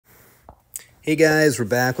Hey guys, we're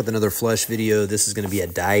back with another flush video. This is going to be a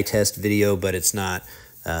dye test video, but it's not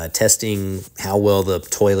testing how well the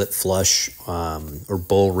toilet flush or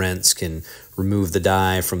bowl rinse can remove the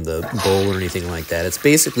dye from the bowl or anything like that. It's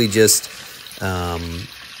basically just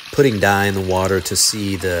putting dye in the water to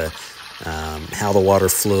see the how the water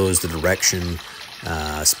flows, the direction,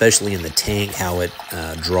 especially in the tank, how it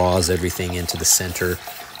draws everything into the center.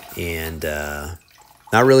 And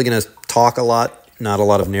not really going to talk a lot. Not a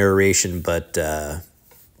lot of narration, but yeah,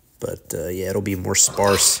 it'll be more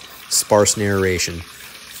sparse narration.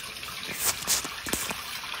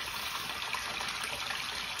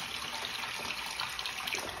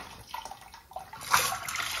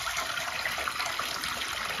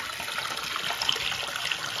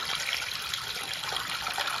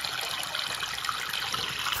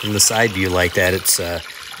 From the side view like that, it's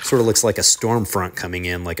sort of looks like a storm front coming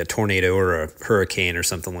in, like a tornado or a hurricane or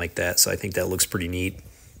something like that. So I think that looks pretty neat.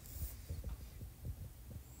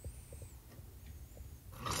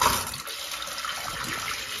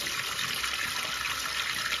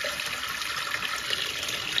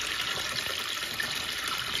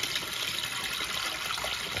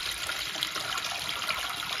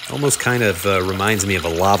 Almost kind of reminds me of a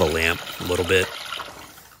lava lamp a little bit.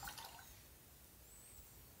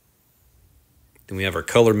 Then we have our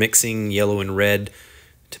color mixing, yellow and red,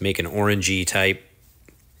 to make an orangey type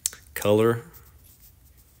color.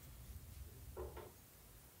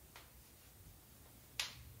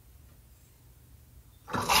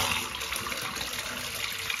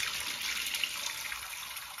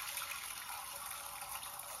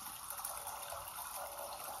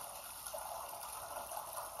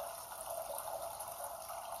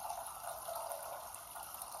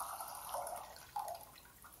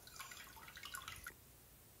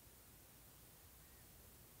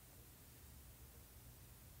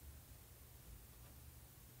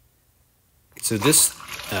 So this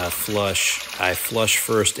flush, I flush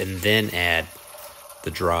first and then add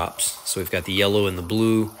the drops. So we've got the yellow and the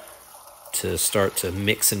blue to start to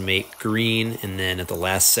mix and make green, and then at the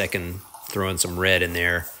last second throw in some red in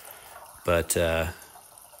there. But the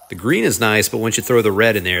green is nice, but once you throw the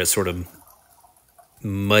red in there, it sort of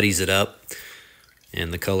muddies it up,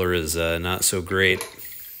 and the color is not so great.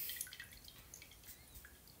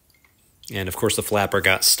 And of course the flapper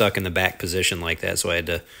got stuck in the back position like that, so I had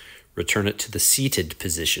to return it to the seated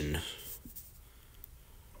position.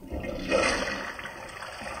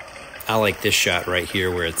 I like this shot right here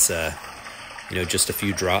where it's you know, just a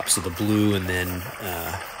few drops of the blue and then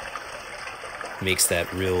makes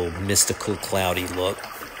that real mystical, cloudy look.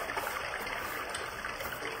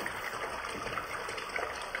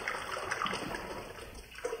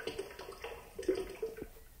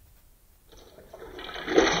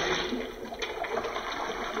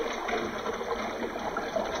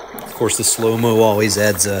 Of course, the slow-mo always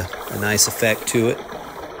adds a nice effect to it.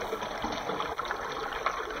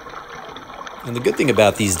 And the good thing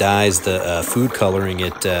about these dyes, the food coloring,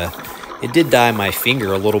 it did dye my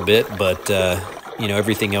finger a little bit, but you know,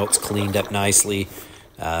 everything else cleaned up nicely.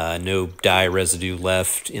 No dye residue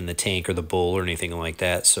left in the tank or the bowl or anything like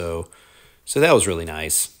that. So that was really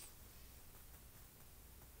nice.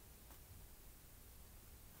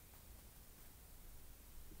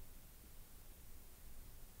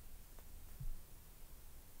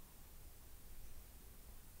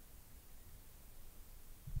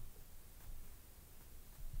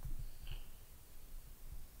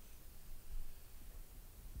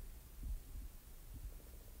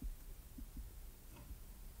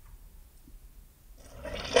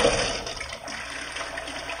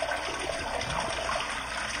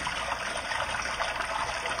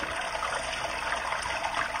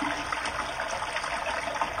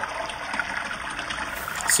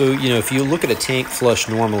 So, you know, if you look at a tank flush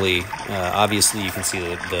normally, obviously you can see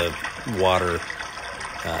the water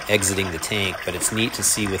exiting the tank, but it's neat to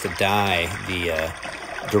see with a dye the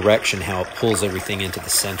direction, how it pulls everything into the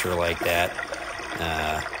center like that.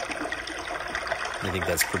 I think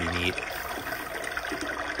that's pretty neat.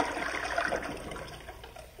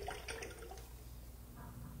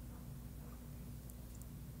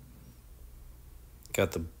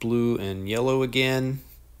 Got the blue and yellow again.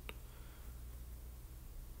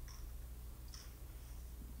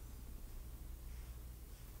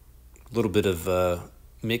 A little bit of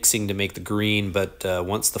mixing to make the green, but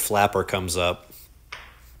once the flapper comes up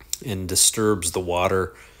and disturbs the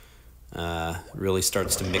water, really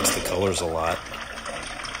starts to mix the colors a lot.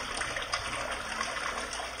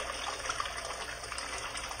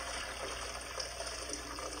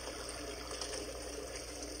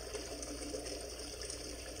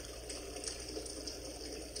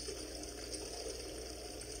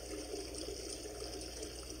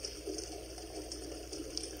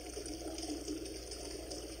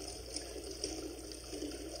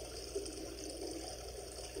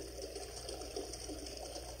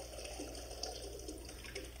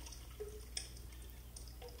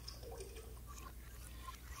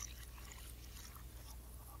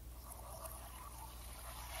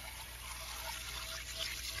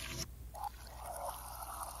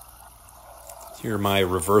 Here are my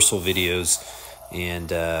reversal videos,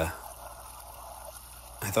 and I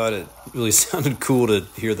thought it really sounded cool to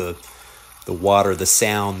hear the water, the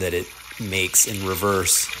sound that it makes in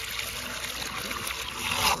reverse.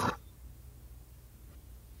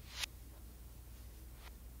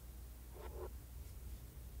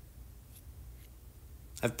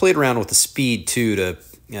 I've played around with the speed too to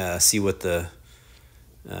see what the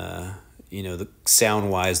the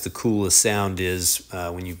sound-wise, the coolest sound is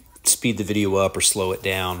when you speed the video up or slow it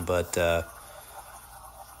down. But that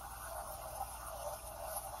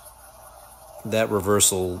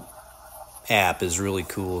reversal app is really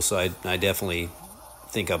cool, so I definitely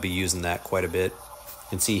think I'll be using that quite a bit.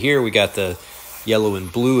 And see here we got the yellow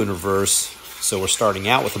and blue in reverse, so we're starting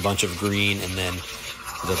out with a bunch of green, and then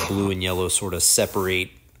the blue and yellow sort of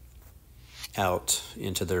separate out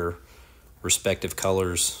into their respective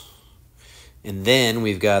colors. And then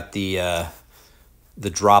we've got the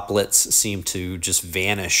droplets seem to just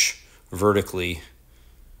vanish vertically.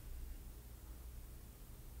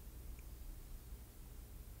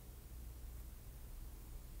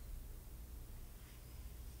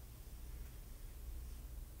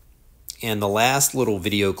 And the last little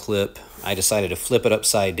video clip, I decided to flip it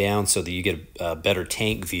upside down so that you get a better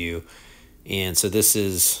tank view. And so this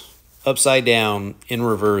is upside down, in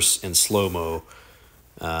reverse, and slow-mo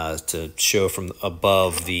to show from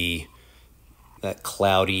above that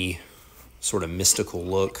cloudy, sort of mystical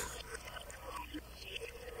look.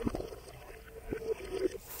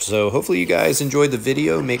 So hopefully you guys enjoyed the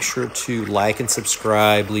video. Make sure to like and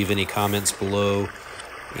subscribe, leave any comments below.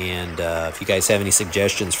 And if you guys have any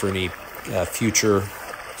suggestions for any future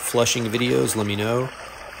flushing videos, let me know,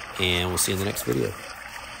 and we'll see you in the next video.